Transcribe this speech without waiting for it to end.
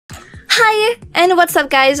Hi, and what's up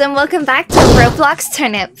guys, and welcome back to Roblox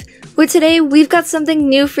Turnip, where today we've got something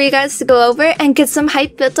new for you guys to go over and get some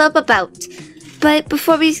hype built up about. But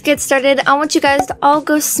before we get started, I want you guys to all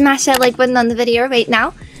go smash that like button on the video right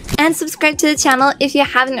now, and subscribe to the channel if you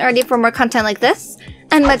haven't already for more content like this,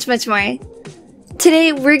 and much more.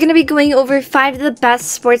 Today we're going to be going over 5 of the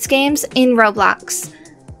best sports games in Roblox.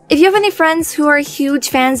 If you have any friends who are huge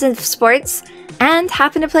fans of sports, and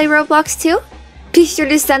happen to play Roblox too, be sure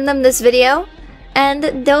to send them this video, and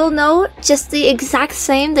they'll know just the exact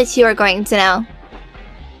same that you are going to know.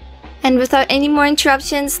 And without any more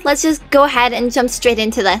interruptions, let's just go ahead and jump straight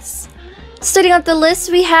into this. Starting out the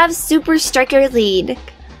list, we have Super Striker League.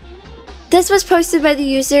 This was posted by the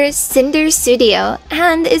user Cinder Studio,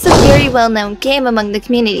 and is a very well-known game among the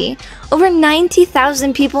community. Over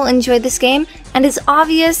 90,000 people enjoyed this game, and it's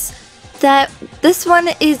obvious that this one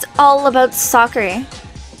is all about soccer.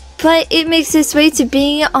 But it makes its way to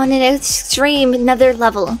being on an extreme another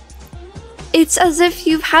level. It's as if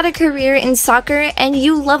you've had a career in soccer and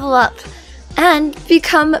you level up and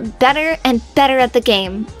become better and better at the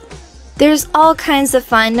game. There's all kinds of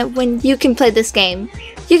fun when you can play this game.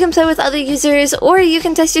 You can play with other users, or you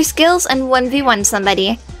can test your skills and 1v1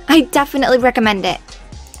 somebody. I definitely recommend it.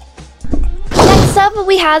 Next up,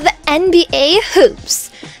 we have NBA Hoops.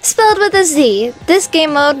 Spelled with a Z, this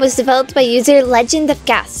game mode was developed by user Legend of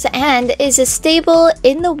Gas and is a staple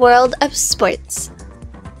in the world of sports.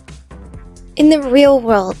 In the real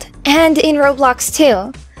world, and in Roblox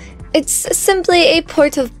too. It's simply a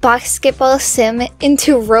port of basketball sim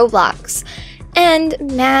into Roblox. And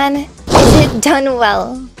man, is it done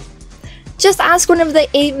well. Just ask one of the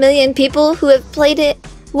 8 million people who have played it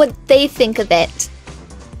what they think of it.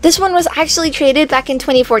 This one was actually created back in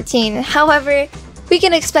 2014, however, we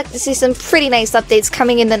can expect to see some pretty nice updates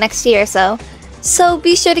coming in the next year or so. So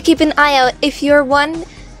be sure to keep an eye out if you're one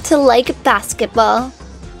to like basketball.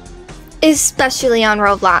 Especially on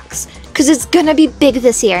Roblox, because it's gonna be big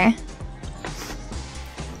this year.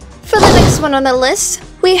 For the next one on the list,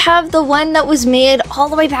 we have the one that was made all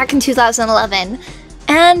the way back in 2011,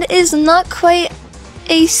 and is not quite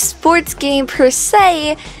a sports game per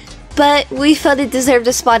se, but we felt it deserved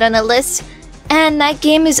a spot on the list. And that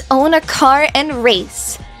game is Own a Car and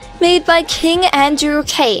Race, made by King Andrew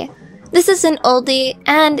K. This is an oldie,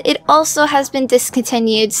 and it also has been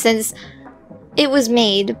discontinued since it was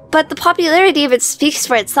made, but the popularity of it speaks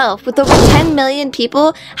for itself, with over 10 million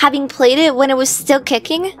people having played it when it was still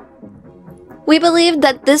kicking. We believe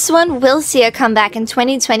that this one will see a comeback in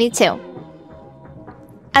 2022.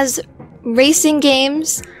 As racing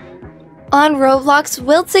games on Roblox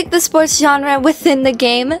will take the sports genre within the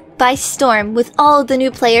game by storm, with all of the new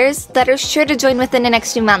players that are sure to join within the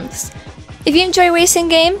next few months. If you enjoy racing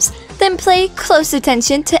games, then pay close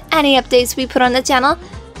attention to any updates we put on the channel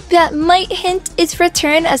that might hint its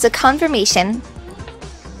return as a confirmation.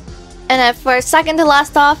 And for our second to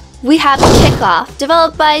last off, we have Kickoff,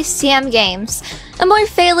 developed by CM Games, a more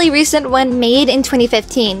fairly recent one made in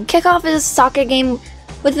 2015. Kickoff is a soccer game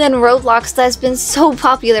within Roblox that has been so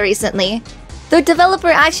popular recently. The developer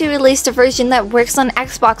actually released a version that works on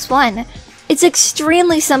Xbox One. It's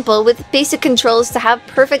extremely simple with basic controls to have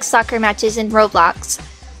perfect soccer matches in Roblox,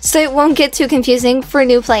 so it won't get too confusing for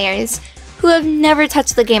new players who have never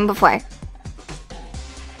touched the game before.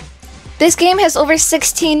 This game has over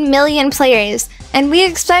 16 million players, and we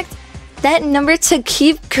expect that number to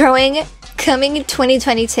keep growing coming in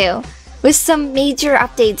 2022. With some major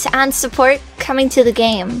updates and support coming to the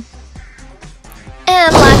game.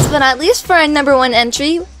 And last but not least, for our number 1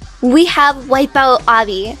 entry, we have Wipeout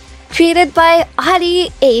Obby, created by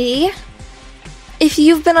Audi80. If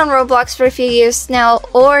you've been on Roblox for a few years now,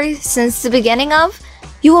 or since the beginning of,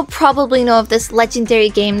 you will probably know of this legendary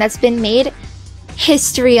game that's been made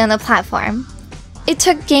history on the platform. It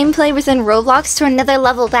took gameplay within Roblox to another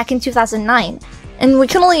level back in 2009. And we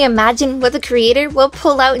can only imagine what the creator will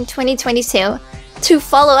pull out in 2022 to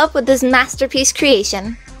follow up with this masterpiece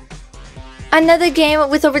creation. Another game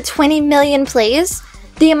with over 20 million plays,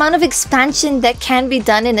 the amount of expansion that can be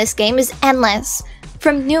done in this game is endless.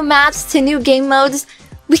 From new maps to new game modes,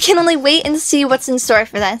 we can only wait and see what's in store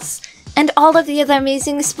for this. And all of the other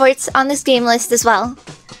amazing sports on this game list as well.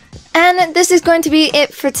 And this is going to be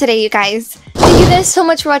it for today, you guys. Thank you guys so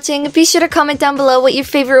much for watching. Be sure to comment down below what your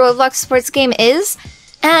favorite Roblox sports game is,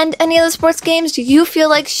 and any of the sports games you feel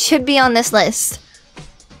like should be on this list.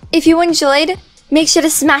 If you enjoyed, make sure to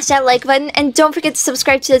smash that like button, and don't forget to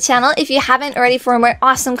subscribe to the channel if you haven't already for more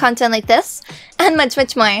awesome content like this, and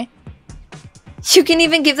much more. You can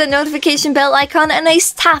even give the notification bell icon a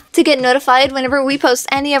nice tap to get notified whenever we post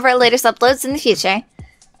any of our latest uploads in the future.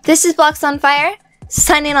 This is Blocks on Fire,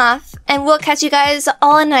 signing off, and we'll catch you guys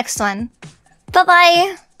all in the next one.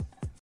 Bye-bye!